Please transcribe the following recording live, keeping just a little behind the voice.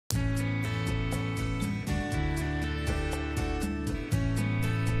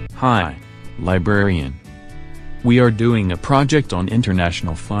Hi, librarian. We are doing a project on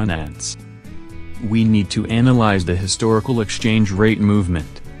international finance. We need to analyze the historical exchange rate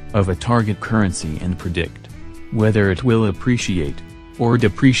movement of a target currency and predict whether it will appreciate or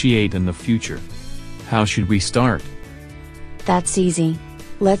depreciate in the future. How should we start? That's easy.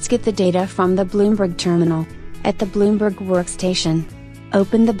 Let's get the data from the Bloomberg terminal. At the Bloomberg workstation,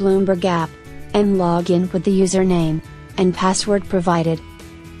 open the Bloomberg app and log in with the username and password provided.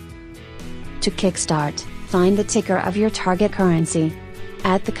 To kickstart, find the ticker of your target currency.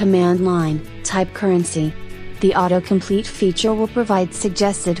 At the command line, type currency. The autocomplete feature will provide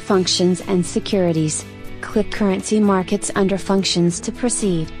suggested functions and securities. Click Currency Markets under Functions to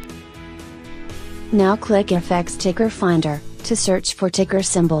proceed. Now click FX Ticker Finder to search for ticker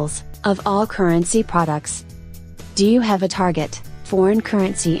symbols of all currency products. Do you have a target foreign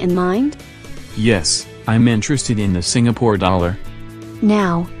currency in mind? Yes, I'm interested in the Singapore dollar.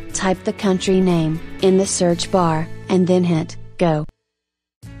 Now, type the country name in the search bar, and then hit Go.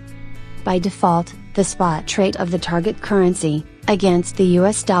 By default, the spot rate of the target currency against the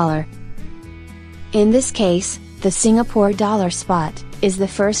US dollar. In this case, the Singapore dollar spot is the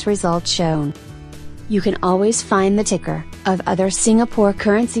first result shown. You can always find the ticker of other Singapore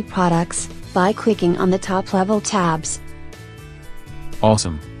currency products by clicking on the top-level tabs.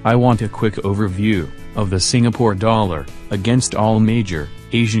 Awesome, I want a quick overview of the Singapore dollar against all major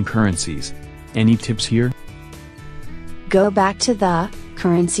Asian currencies. Any tips here? Go back to the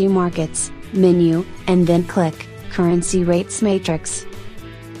Currency Markets menu, and then click Currency Rates Matrix.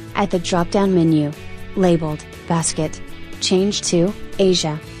 At the drop-down menu, labeled Basket, change to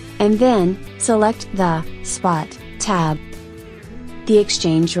Asia, and then select the Spot tab. The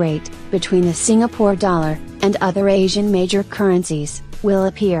exchange rate between the Singapore dollar and other Asian major currencies will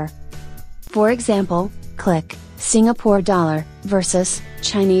appear. For example, click Singapore dollar versus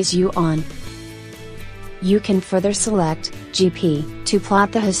Chinese yuan. You can further select GP to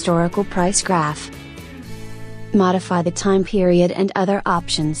plot the historical price graph. Modify the time period and other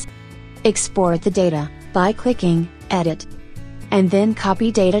options. Export the data by clicking Edit. And then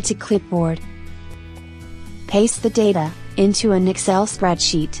copy data to clipboard. Paste the data into an Excel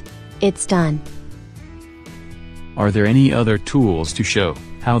spreadsheet. It's done. Are there any other tools to show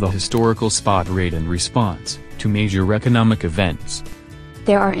how the historical spot rate in response to major economic events?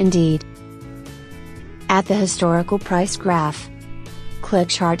 There are indeed. At the historical price graph, click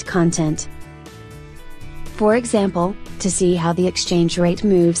Chart Content. For example, to see how the exchange rate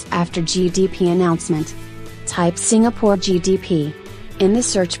moves after GDP announcement, type Singapore GDP in the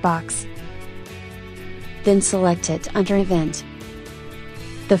search box. Then select it under Event.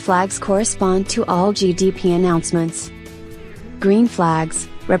 The flags correspond to all GDP announcements. Green flags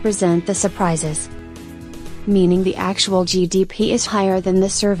represent the surprises, meaning the actual GDP is higher than the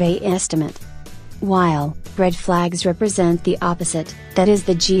survey estimate. While red flags represent the opposite, that is,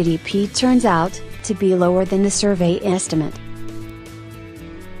 the GDP turns out to be lower than the survey estimate.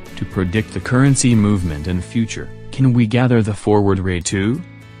 To predict the currency movement in future, can we gather the forward rate too?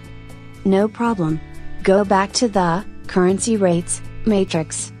 No problem. Go back to the Currency Rates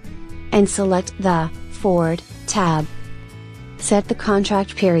Matrix and select the Forward tab. Set the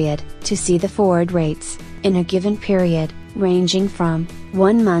contract period to see the forward rates in a given period, ranging from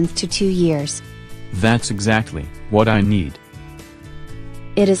 1 month to 2 years. That's exactly what I need.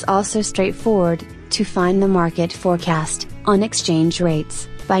 It is also straightforward to find the market forecast on exchange rates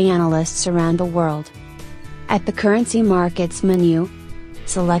by analysts around the world. At the Currency Markets menu,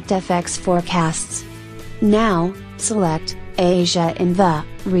 select FX Forecasts. Now, select Asia in the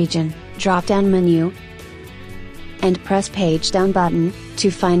Region drop-down menu and press Page Down button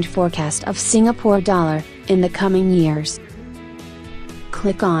to find forecast of Singapore dollar in the coming years.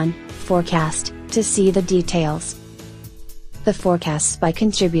 Click on Forecast to see the details. The forecasts by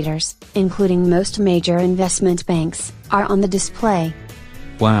contributors, including most major investment banks, are on the display.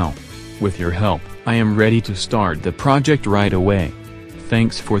 Wow! With your help, I am ready to start the project right away.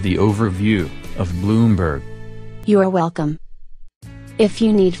 Thanks for the overview of Bloomberg. You are welcome. If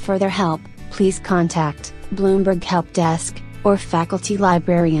you need further help, please contact Bloomberg Help Desk or Faculty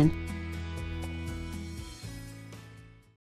Librarian.